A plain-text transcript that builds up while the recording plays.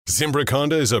Zimbrick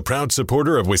Honda is a proud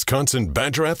supporter of Wisconsin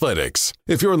Badger Athletics.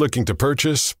 If you're looking to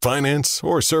purchase, finance,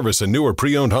 or service a new or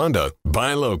pre-owned Honda,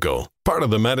 buy local. Part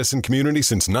of the Madison community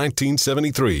since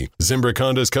 1973, Zimbrick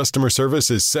Honda's customer service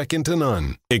is second to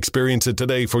none. Experience it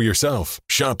today for yourself.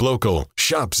 Shop local.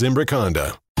 Shop Zimbrick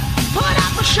Honda.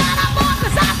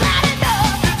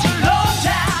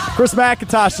 Chris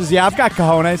McIntosh says, yeah, I've got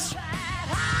cojones.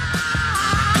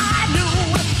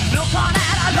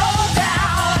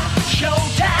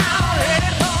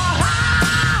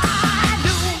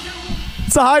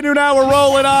 It's a high noon hour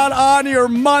rolling on your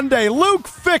Monday. Luke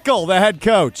Fickell, the head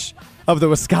coach of the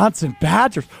Wisconsin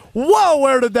Badgers. Whoa,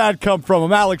 where did that come from?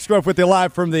 I'm Alex Groff with you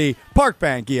live from the Park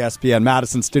Bank ESPN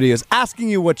Madison studios, asking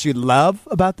you what you love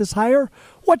about this hire,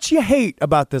 what you hate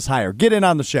about this hire. Get in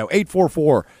on the show.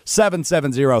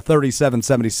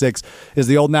 844-770-3776 is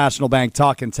the Old National Bank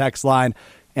talk and text line.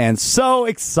 And so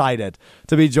excited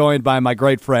to be joined by my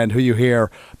great friend who you hear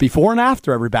before and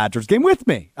after every Badgers game with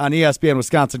me on ESPN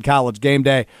Wisconsin College Game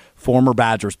Day, former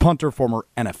Badgers punter, former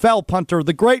NFL punter,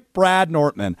 the great Brad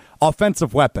Nortman,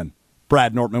 offensive weapon.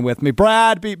 Brad Nortman with me.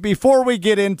 Brad, before we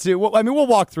get into, we'll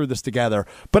walk through this together,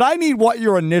 but I need what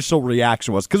your initial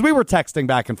reaction was, because we were texting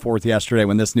back and forth yesterday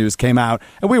when this news came out,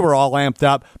 and we were all amped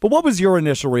up. But what was your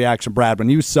initial reaction, Brad, when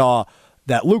you saw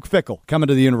that Luke Fickell coming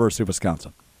to the University of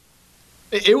Wisconsin?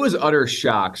 It was utter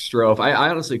shock, Strofe. I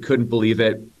honestly couldn't believe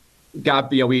it.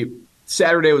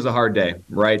 Saturday was a hard day,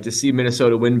 right? To see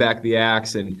Minnesota win back the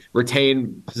Axe and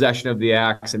retain possession of the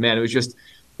Axe. And man,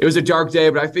 it was a dark day,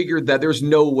 but I figured that there's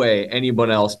no way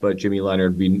anyone else but Jimmy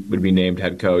Leonhard would be named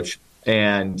head coach.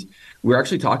 And we were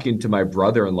actually talking to my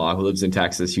brother-in-law who lives in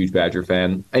Texas, huge Badger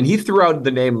fan, and he threw out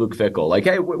the name Luke Fickell. Like,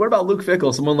 hey, what about Luke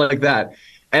Fickell? Someone like that.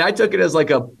 And I took it as like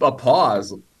a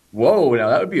pause. Whoa, now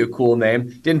that would be a cool name.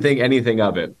 Didn't think anything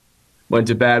of it. Went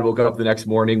to bed, woke up the next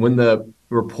morning. When the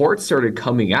reports started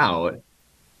coming out,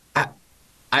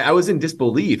 I was in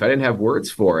disbelief. I didn't have words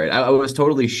for it. I was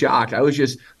totally shocked. I was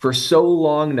just, for so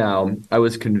long now, I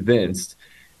was convinced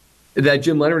that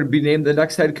Jim Leonhard would be named the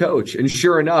next head coach. And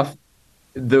sure enough,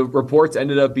 the reports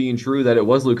ended up being true that it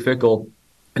was Luke Fickell,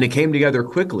 and it came together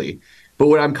quickly. But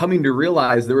what I'm coming to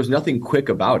realize, there was nothing quick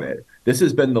about it. This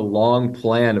has been the long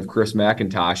plan of Chris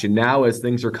McIntosh. And now as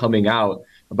things are coming out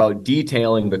about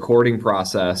detailing the courting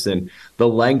process and the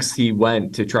lengths he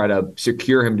went to try to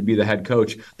secure him to be the head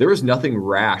coach, there was nothing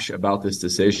rash about this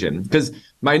decision. Because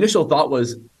my initial thought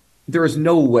was there is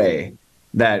no way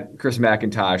that Chris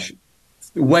McIntosh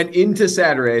went into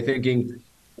Saturday thinking,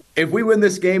 if we win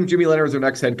this game, Jimmy Leonhard's our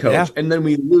next head coach, and then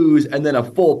we lose, and then a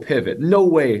full pivot. No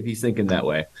way he's thinking that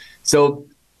way. So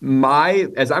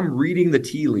as I'm reading the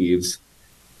tea leaves,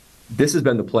 this has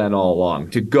been the plan all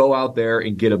along, to go out there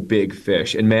and get a big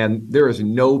fish. And man, there is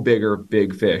no bigger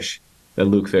big fish than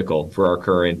Luke Fickell for our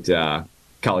current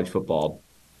college football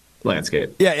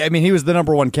landscape. Yeah, I mean, he was the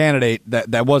number one candidate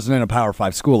that wasn't in a Power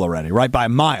 5 school already, right, by a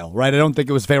mile, right? I don't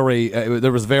think it was there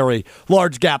was a very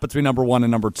large gap between number one and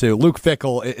number two. Luke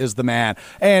Fickell is the man.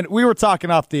 And we were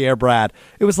talking off the air, Brad.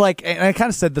 It was like, and I kind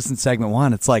of said this in segment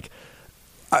one, it's like,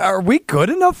 are we good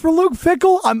enough for Luke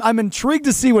Fickell? I'm intrigued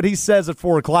to see what he says at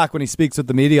 4 o'clock when he speaks with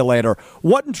the media later.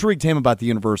 What intrigued him about the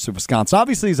University of Wisconsin?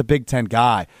 Obviously, he's a Big Ten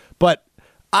guy, but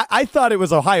I thought it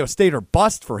was Ohio State or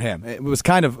bust for him. It was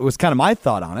kind of my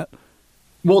thought on it.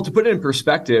 Well, to put it in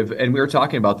perspective, and we were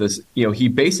talking about this, he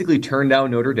basically turned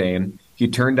down Notre Dame. He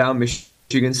turned down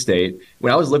Michigan State.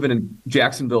 When I was living in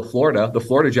Jacksonville, Florida, the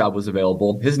Florida job was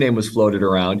available. His name was floated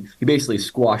around. He basically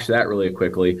squashed that really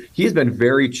quickly. He's been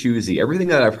very choosy. Everything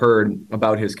that I've heard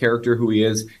about his character, who he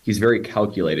is, he's very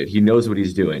calculated. He knows what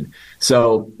he's doing.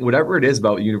 So whatever it is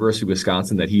about the University of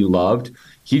Wisconsin that he loved,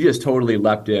 he just totally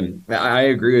leapt in. I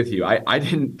agree with you. I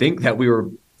didn't think that we were,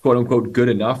 quote unquote, good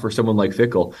enough for someone like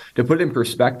Fickell. To put it in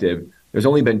perspective, there's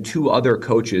only been 2 other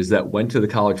coaches that went to the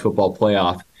college football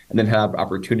playoff and then have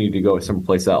opportunity to go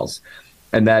someplace else.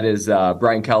 And that is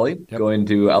Brian Kelly going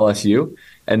to LSU,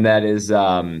 and that is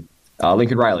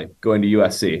Lincoln Riley going to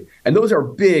USC. And those are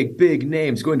big, big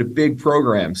names going to big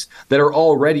programs that are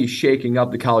already shaking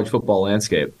up the college football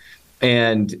landscape.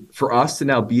 And for us to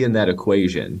now be in that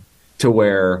equation to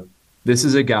where this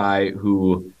is a guy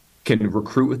who can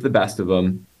recruit with the best of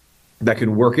them, that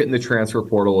can work it in the transfer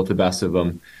portal with the best of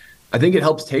them, I think it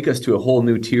helps take us to a whole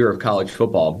new tier of college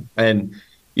football. And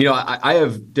I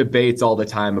have debates all the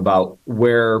time about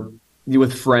where,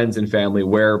 with friends and family,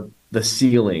 where the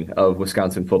ceiling of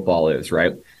Wisconsin football is,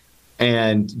 right?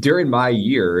 And during my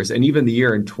years, and even the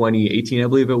year in 2018, I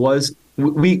believe it was,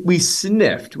 we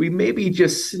maybe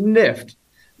just sniffed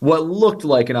what looked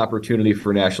like an opportunity for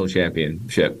a national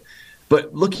championship.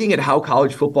 But looking at how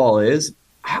college football is,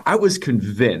 I was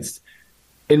convinced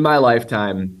in my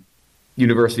lifetime,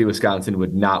 University of Wisconsin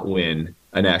would not win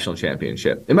a national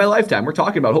championship. In my lifetime, we're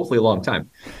talking about hopefully a long time.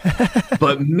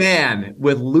 But man,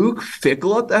 with Luke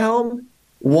Fickell at the helm,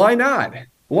 why not?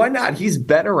 Why not? He's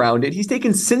been around it. He's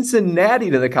taken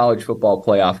Cincinnati to the college football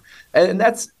playoff, and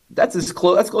that's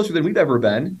closer than we've ever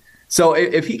been. So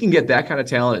if he can get that kind of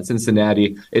talent at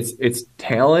Cincinnati, it's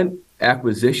talent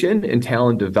acquisition and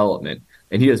talent development,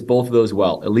 and he does both of those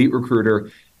well. Elite recruiter.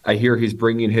 I hear he's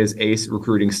bringing his ace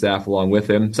recruiting staff along with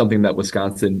him, something that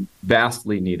Wisconsin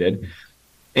vastly needed,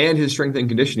 and his strength and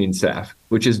conditioning staff,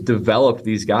 which has developed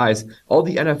these guys. All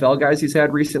the NFL guys he's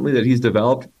had recently that he's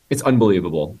developed, it's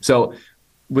unbelievable. So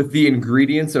with the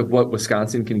ingredients of what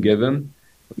Wisconsin can give him,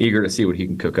 I'm eager to see what he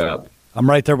can cook up. I'm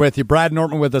right there with you. Brad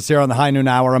Nortman with us here on the High Noon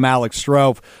Hour. I'm Alex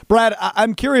Strofe. Brad,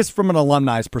 I'm curious from an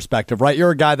alumni's perspective, right?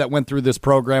 You're a guy that went through this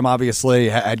program, obviously,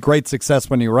 had great success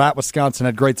when you were at Wisconsin,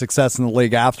 had great success in the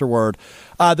league afterward.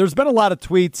 There's been a lot of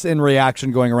tweets and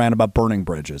reaction going around about burning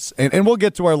bridges. And we'll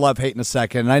get to our love-hate in a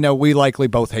second. And I know we likely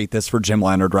both hate this for Jim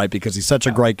Leonhard, right? Because he's such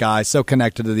a great guy, so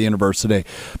connected to the university.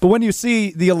 But when you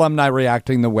see the alumni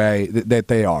reacting the way that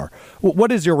they are,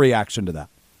 what is your reaction to that?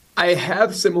 I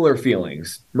have similar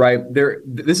feelings, right?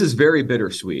 This is very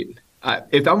bittersweet.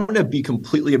 If I'm going to be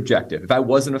completely objective, if I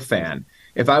wasn't a fan,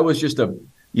 if I was just a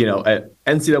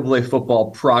NCAA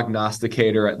football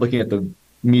prognosticator at looking at the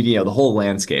media, the whole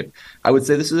landscape, I would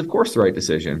say this is, of course, the right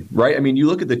decision, right? I mean, you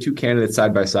look at the two candidates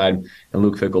side by side, and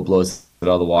Luke Fickell blows it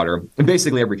out of the water in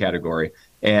basically every category.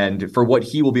 And for what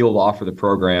he will be able to offer the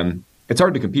program, it's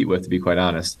hard to compete with, to be quite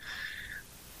honest.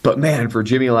 But man, for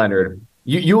Jimmy Leonhard,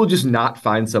 you will just not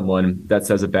find someone that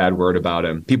says a bad word about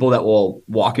him. People that will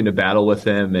walk into battle with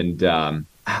him. And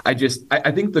I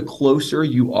think the closer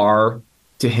you are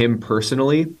to him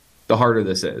personally, the harder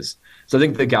this is. So I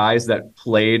think the guys that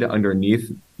played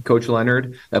underneath Coach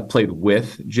Leonhard, that played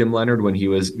with Jim Leonhard when he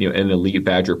was an elite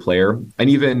Badger player, and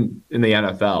even in the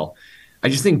NFL, I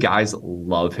just think guys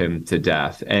love him to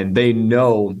death, and they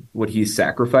know what he's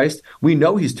sacrificed. We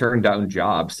know he's turned down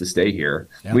jobs to stay here.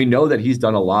 Yeah. We know that he's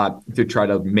done a lot to try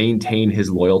to maintain his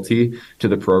loyalty to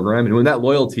the program. And when that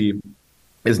loyalty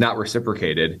is not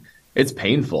reciprocated, it's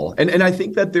painful. And I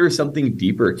think that there's something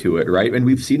deeper to it, right? And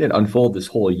we've seen it unfold this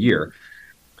whole year.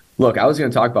 Look, I was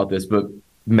going to talk about this, but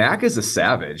Mac is a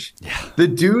savage. Yeah. The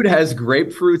dude has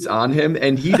grapefruits on him,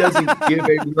 and he doesn't give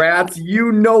a rat's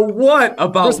what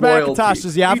about Chris loyalty. McIntosh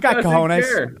says, I've got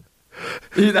cojones.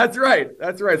 That's right.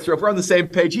 So if we're on the same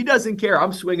page, he doesn't care.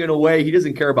 I'm swinging away. He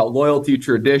doesn't care about loyalty,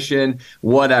 tradition,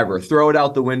 whatever. Throw it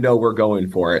out the window. We're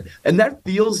going for it. And that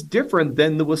feels different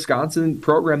than the Wisconsin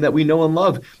program that we know and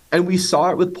love. And we saw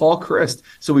it with Paul Chryst.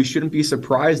 So we shouldn't be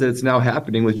surprised that it's now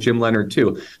happening with Jim Leonhard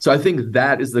too. So I think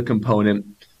that is the component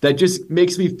that just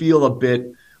makes me feel a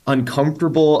bit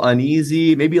uncomfortable,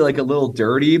 uneasy, maybe like a little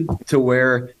dirty, to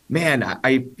where, man,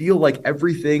 I feel like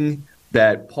everything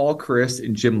that Paul Chryst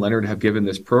and Jim Leonhard have given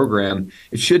this program,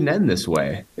 it shouldn't end this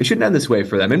way. It shouldn't end this way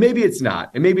for them. And maybe it's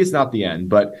not. And maybe it's not the end.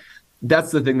 But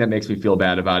that's the thing that makes me feel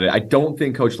bad about it. I don't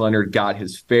think Coach Leonhard got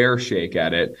his fair shake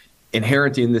at it.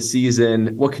 Inheriting the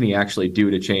season, what can he actually do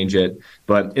to change it?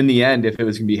 But in the end, if it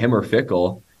was going to be him or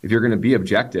Fickell, if you're going to be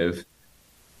objective,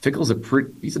 Fickell's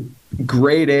he's a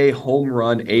grade A home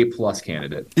run A+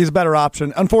 candidate. He's a better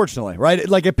option, unfortunately, right?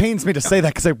 Like, it pains me to say that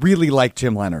because I really like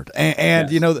Jim Leonhard.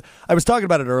 And yes. I was talking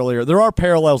about it earlier. There are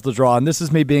parallels to draw, and this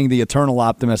is me being the eternal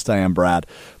optimist I am, Brad.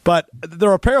 But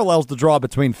there are parallels to draw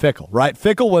between Fickell, right?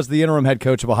 Fickell was the interim head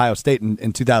coach of Ohio State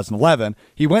in 2011.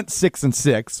 He went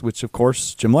 6-6, which, of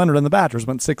course, Jim Leonhard and the Badgers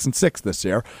went 6-6 this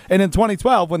year. And in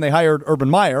 2012, when they hired Urban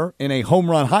Meyer in a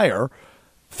home run hire,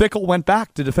 Fickell went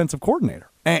back to defensive coordinator.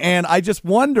 And I just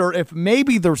wonder if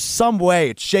maybe there's some way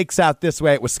it shakes out this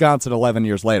way at Wisconsin 11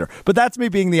 years later. But that's me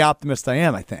being the optimist I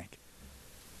am, I think.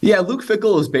 Yeah, Luke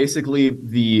Fickell is basically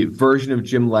the version of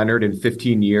Jim Leonhard in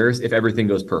 15 years if everything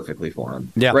goes perfectly for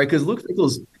him. Yeah. Right? Because Luke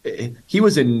he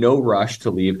was in no rush to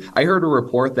leave. I heard a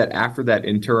report that after that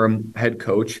interim head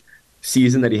coach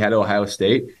season that he had at Ohio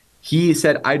State, he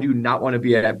said, I do not want to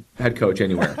be a head coach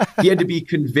anywhere. He had to be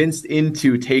convinced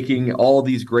into taking all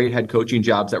these great head coaching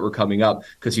jobs that were coming up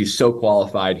because he's so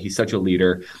qualified. He's such a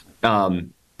leader.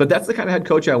 But that's the kind of head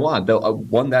coach I want, though.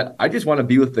 One that I just want to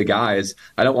be with the guys.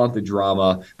 I don't want the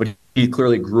drama, but he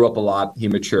clearly grew up a lot. He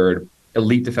matured,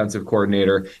 elite defensive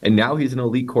coordinator, and now he's an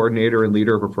elite coordinator and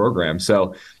leader of a program.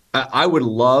 So I would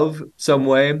love some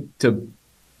way to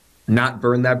not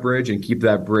burn that bridge and keep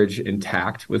that bridge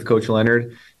intact with Coach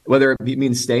Leonhard. Whether it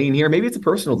means staying here, maybe it's a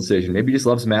personal decision. Maybe he just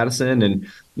loves Madison. And,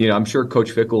 I'm sure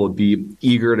Coach Fickell would be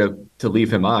eager to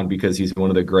leave him on because he's one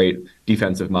of the great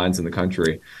defensive minds in the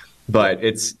country. But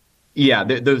Yeah,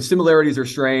 the similarities are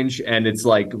strange, and it's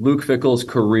like Luke Fickell's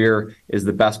career is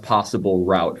the best possible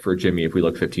route for Jimmy if we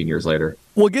look 15 years later.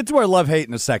 We'll get to our love-hate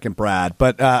in a second, Brad,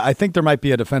 but I think there might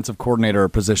be a defensive coordinator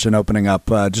position opening up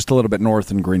just a little bit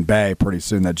north in Green Bay pretty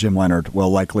soon that Jim Leonhard will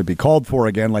likely be called for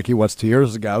again like he was 2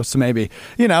 years ago. So maybe,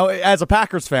 as a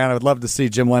Packers fan, I would love to see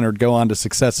Jim Leonhard go on to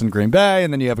success in Green Bay,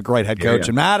 and then you have a great head coach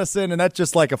in Madison, and that's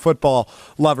just like a football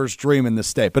lover's dream in this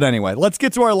state. But anyway, let's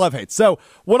get to our love-hate. So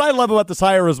what I love about this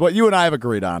hire is what you and I have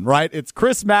agreed on, right? It's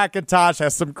Chris McIntosh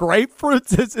has some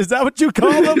grapefruits. Is that what you call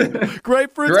them?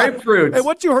 Grapefruits? Grapefruits. And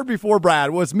what you heard before,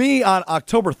 Brad, was me on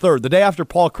October 3rd, the day after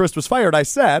Paul Chryst was fired. I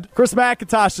said, Chris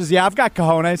McIntosh says, I've got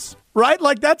cojones. Right?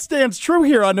 Like, that stands true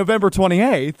here on November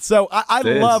 28th. So I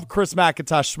love Chris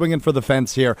McIntosh swinging for the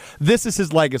fence here. This is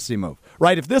his legacy move,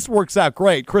 right? If this works out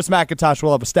great, Chris McIntosh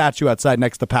will have a statue outside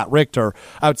next to Pat Richter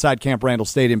outside Camp Randall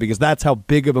Stadium because that's how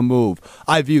big of a move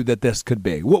I view that this could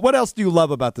be. What else do you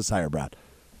love about this hire, Brad?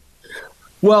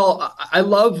 Well, I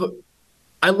love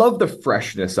the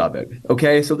freshness of it.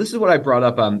 Okay, so this is what I brought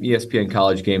up on ESPN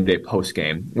College Game Day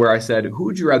postgame, where I said, who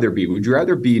would you rather be? Would you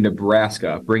rather be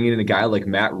Nebraska, bringing in a guy like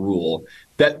Matt Rule,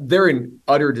 that they're in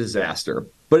utter disaster,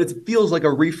 but it feels like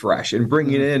a refresh, and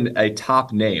bringing in a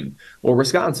top name, or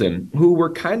Wisconsin, who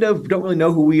we're kind of don't really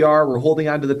know who we are. We're holding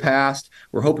on to the past.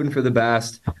 We're hoping for the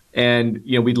best, and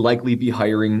we'd likely be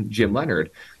hiring Jim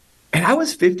Leonhard. And I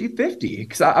was 50-50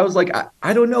 because I was like,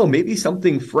 I don't know, maybe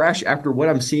something fresh after what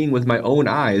I'm seeing with my own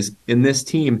eyes in this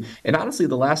team. And honestly,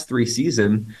 the last 3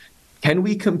 seasons, can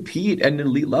we compete at an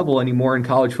elite level anymore in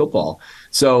college football?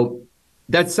 So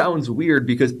that sounds weird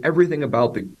because everything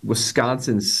about the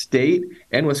Wisconsin state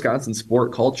and Wisconsin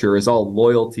sport culture is all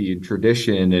loyalty and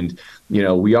tradition. And,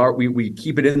 we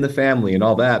keep it in the family and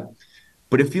all that.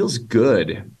 But it feels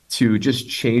good to just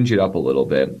change it up a little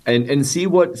bit and see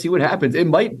what happens. It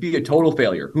might be a total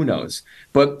failure. Who knows?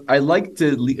 But I like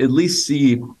to at least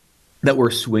see that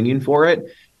we're swinging for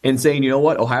it and saying, you know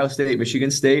what, Ohio State,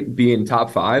 Michigan State being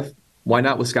top 5, why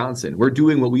not Wisconsin? We're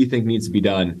doing what we think needs to be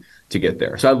done to get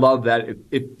there. So I love that.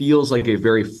 It feels like a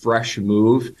very fresh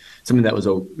move, something that was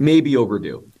maybe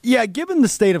overdue. Yeah, given the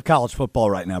state of college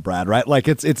football right now, Brad, right? Like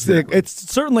it's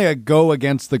certainly a go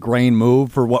against the grain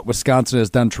move for what Wisconsin has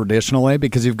done traditionally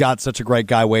because you've got such a great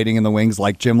guy waiting in the wings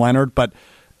like Jim Leonhard, but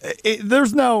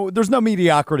there's no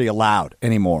mediocrity allowed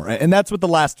anymore, and that's what the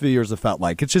last few years have felt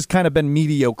like. It's just kind of been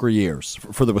mediocre years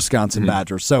for the Wisconsin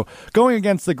Badgers. So going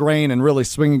against the grain and really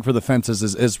swinging for the fences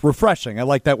is refreshing. I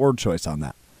like that word choice on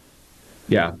that.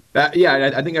 Yeah,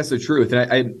 I think that's the truth,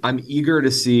 and I'm eager to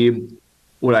see.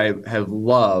 What I have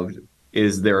loved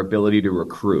is their ability to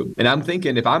recruit. And I'm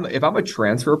thinking if I'm a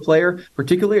transfer player,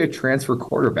 particularly a transfer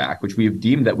quarterback, which we've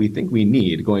deemed that we think we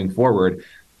need going forward,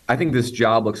 I think this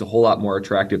job looks a whole lot more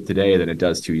attractive today than it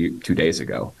does 2 days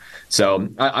ago. So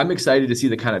I'm excited to see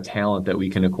the kind of talent that we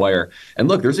can acquire. And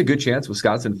look, there's a good chance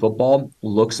Wisconsin football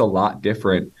looks a lot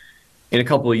different in a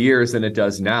couple of years than it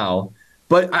does now.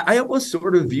 But I almost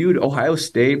sort of viewed Ohio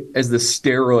State as the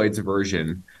steroids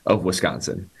version of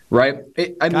Wisconsin. Right?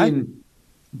 I mean,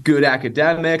 good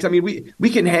academics. I mean, we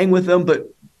can hang with them, but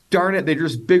darn it, they're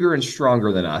just bigger and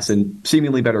stronger than us and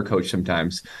seemingly better coached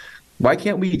sometimes. Why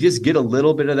can't we just get a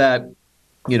little bit of that,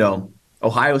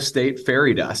 Ohio State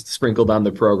fairy dust sprinkled on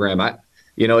the program?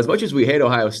 As much as we hate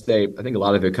Ohio State, I think a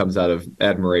lot of it comes out of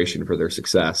admiration for their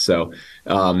success. So,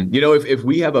 if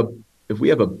we have a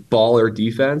baller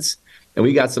defense, and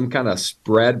we got some kind of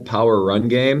spread power run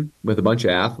game with a bunch of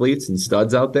athletes and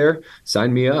studs out there,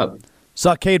 sign me up.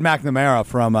 Saw Cade McNamara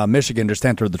from Michigan just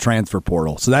entered the transfer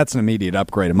portal, so that's an immediate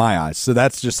upgrade in my eyes. So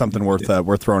that's just something worth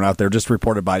throwing out there, just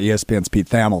reported by ESPN's Pete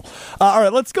Thamel. All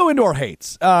right, let's go into our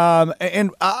hates.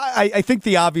 And I think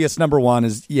the obvious number one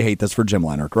is you hate this for Jim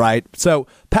Leonhard, right? So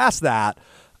past that,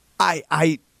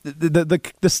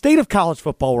 the state of college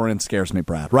football we're in scares me,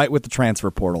 Brad, right, with the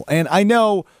transfer portal. And I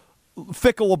know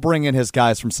Fickell will bring in his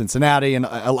guys from Cincinnati, and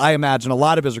I imagine a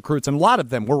lot of his recruits, and a lot of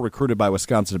them were recruited by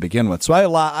Wisconsin to begin with. So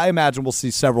I imagine we'll see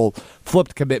several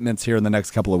flipped commitments here in the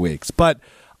next couple of weeks. But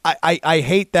I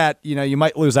hate that you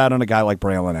might lose out on a guy like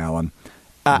Braylon Allen.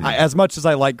 As much as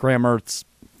I like Graham Mertz,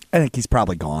 I think he's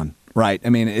probably gone. Right. I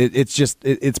mean,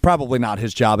 it's probably not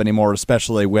his job anymore,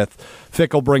 especially with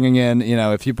Fickell bringing in,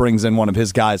 if he brings in one of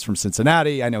his guys from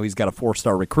Cincinnati. I know he's got a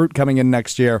 4-star recruit coming in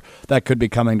next year that could be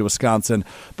coming to Wisconsin.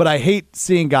 But I hate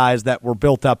seeing guys that were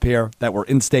built up here, that were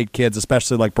in-state kids,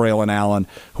 especially like Braylon Allen,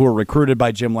 who were recruited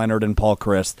by Jim Leonhard and Paul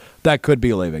Chryst, that could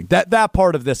be leaving. That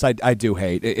part of this I do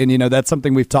hate. And, that's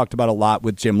something we've talked about a lot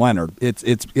with Jim Leonhard.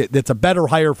 It's a better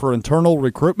hire for internal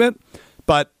recruitment,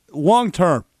 but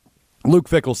long-term, Luke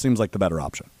Fickell seems like the better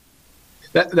option.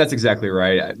 That's exactly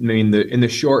right. I mean, in the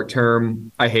short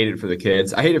term, I hate it for the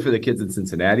kids. I hate it for the kids in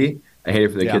Cincinnati. I hate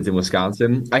it for the kids in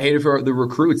Wisconsin. I hate it for the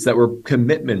recruits that were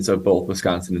commitments of both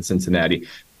Wisconsin and Cincinnati.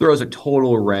 Throws a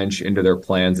total wrench into their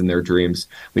plans and their dreams.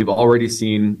 We've already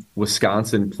seen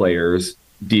Wisconsin players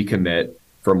decommit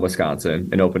from Wisconsin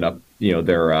and open up,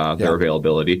 their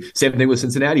availability. Same thing with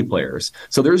Cincinnati players.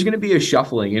 So there's going to be a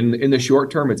shuffling. In the short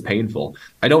term, it's painful.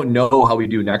 I don't know how we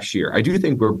do next year. I do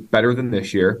think we're better than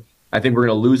this year. I think we're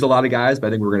going to lose a lot of guys, but I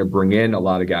think we're going to bring in a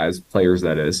lot of guys, players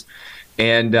that is.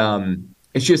 And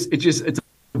it's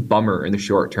a bummer in the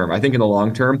short term. I think in the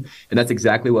long term, and that's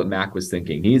exactly what Mac was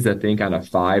thinking. He needs to think on a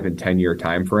 5 and 10 year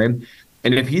time frame.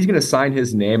 And if he's going to sign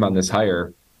his name on this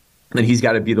hire, then he's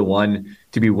got to be the one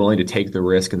to be willing to take the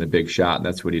risk and the big shot. And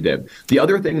that's what he did. The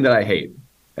other thing that I hate,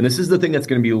 and this is the thing that's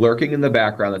going to be lurking in the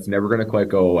background that's never going to quite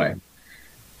go away.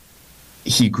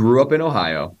 He grew up in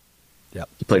Ohio. Yep.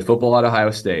 He played football at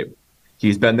Ohio State.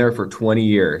 He's been there for 20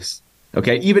 years.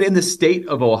 Okay. Even in the state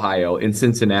of Ohio, in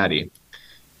Cincinnati,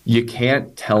 you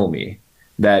can't tell me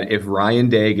that if Ryan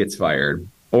Day gets fired,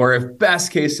 or if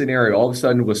best case scenario, all of a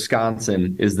sudden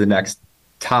Wisconsin is the next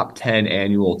top 10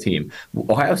 annual team,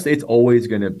 Ohio State's always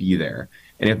going to be there.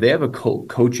 And if they have a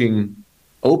coaching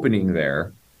opening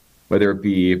there, whether it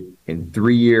be in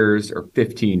 3 years or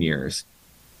 15 years,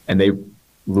 and they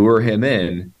lure him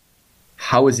in,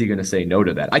 how is he going to say no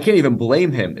to that? I can't even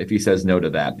blame him if he says no to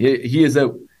that.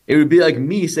 It would be like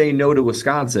me saying no to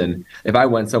Wisconsin if I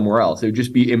went somewhere else. It would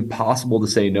just be impossible to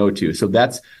say no to. So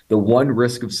that's the one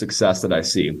risk of success that I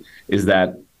see, is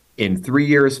that in 3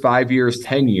 years, 5 years,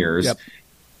 10 years,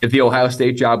 if the Ohio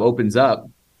State job opens up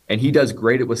and he does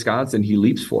great at Wisconsin, he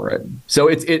leaps for it. So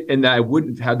and I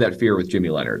wouldn't have that fear with Jimmy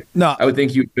Leonard. No, I would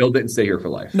think you'd build it and stay here for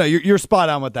life. No, you're spot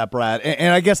on with that, Brad.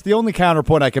 And I guess the only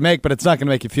counterpoint I can make, but it's not going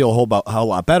to make you feel a whole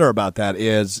lot better about that,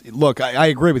 is, look, I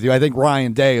agree with you. I think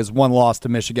Ryan Day is one loss to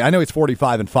Michigan. I know he's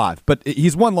 45-5, but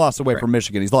he's one loss away from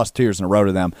Michigan. He's lost 2 years in a row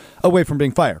to them, away from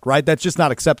being fired, right? That's just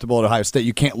not acceptable at Ohio State.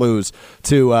 You can't lose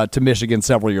to Michigan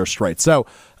several years straight. So,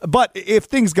 but if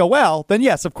things go well, then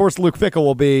yes, of course, Luke Fickell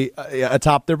will be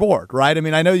atop their board, right? I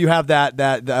mean, I know you have that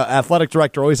the athletic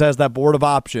director always has that board of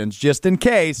options just in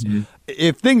case. Mm-hmm.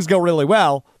 If things go really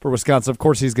well for Wisconsin, of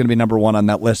course, he's going to be number one on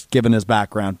that list given his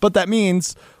background. But that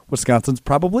means Wisconsin's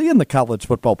probably in the college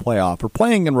football playoff or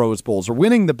playing in Rose Bowls or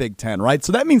winning the Big Ten, right?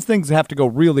 So that means things have to go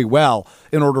really well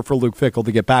in order for Luke Fickell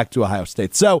to get back to Ohio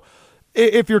State. So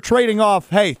if you're trading off,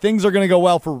 hey, things are going to go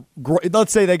well for,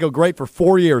 let's say they go great for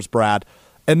 4 years, Brad,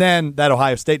 and then that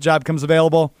Ohio State job comes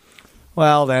available,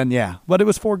 well, then, yeah. But it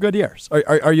was 4 good years.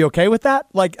 Are you okay with that?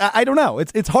 Like, I don't know.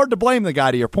 It's hard to blame the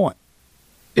guy, to your point.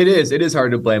 It is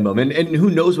hard to blame him. And who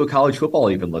knows what college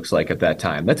football even looks like at that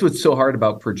time. That's what's so hard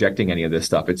about projecting any of this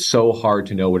stuff. It's so hard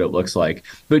to know what it looks like.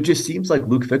 But it just seems like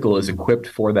Luke Fickell is equipped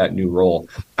for that new role.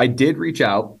 I did reach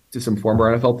out to some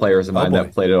former NFL players of mine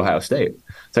that played at Ohio State.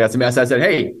 So I got some messages. I said,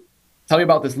 hey, tell me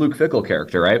about this Luke Fickell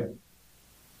character, right?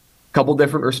 Couple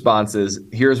different responses.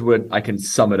 Here's what I can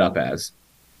sum it up as.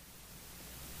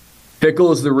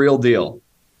 Fickell is the real deal.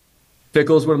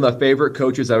 Fickell is one of the favorite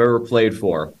coaches I've ever played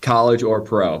for, college or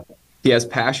pro. He has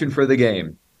passion for the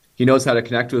game. He knows how to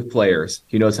connect with players.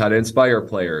 He knows how to inspire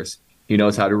players. He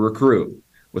knows how to recruit.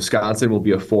 Wisconsin will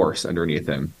be a force underneath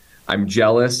him. I'm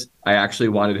jealous. I actually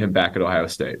wanted him back at Ohio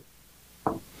State.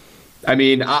 I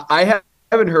mean, I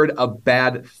haven't heard a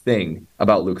bad thing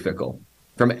about Luke Fickell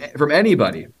from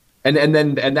anybody. And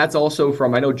that's also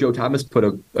from, I know Joe Thomas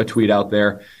put a tweet out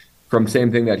there from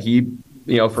same thing that he,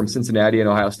 from Cincinnati and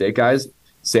Ohio State guys,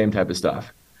 same type of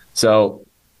stuff. So,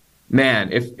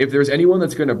 man, if there's anyone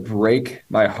that's going to break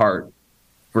my heart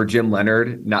for Jim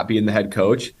Leonard not being the head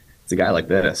coach, it's a guy like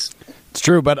this. It's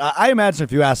true, but I imagine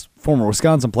if you asked former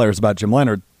Wisconsin players about Jim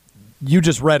Leonard, you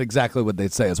just read exactly what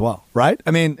they'd say as well, right?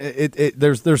 I mean,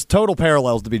 there's total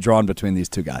parallels to be drawn between these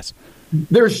two guys.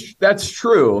 That's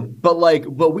true, but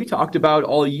what we talked about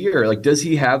all year, does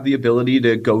he have the ability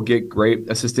to go get great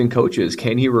assistant coaches?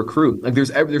 Can he recruit?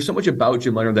 There's so much about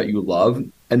Jim Leonard that you love,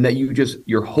 and that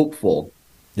you're hopeful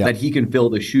that he can fill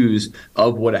the shoes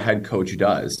of what a head coach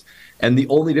does. And the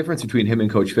only difference between him and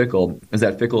Coach Fickell is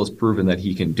that Fickell has proven that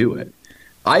he can do it.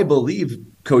 I believe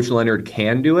Coach Leonard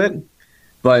can do it,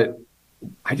 but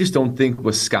I just don't think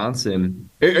Wisconsin,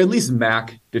 or at least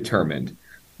Mac determined,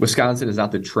 Wisconsin is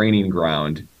not the training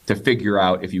ground to figure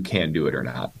out if you can do it or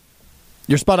not.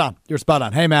 You're spot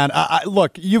on. Hey, man,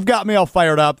 look, you've got me all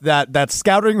fired up. That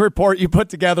scouting report you put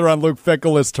together on Luke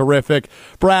Fickell is terrific.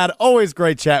 Brad, always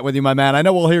great chat with you, my man. I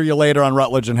know we'll hear you later on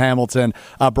Rutledge and Hamilton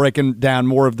breaking down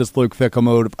more of this Luke Fickell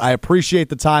mood. I appreciate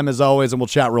the time as always, and we'll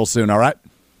chat real soon, all right?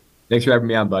 Thanks for having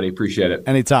me on, buddy. Appreciate it.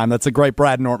 Anytime. That's a great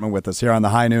Brad Nortman with us here on the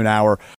High Noon Hour.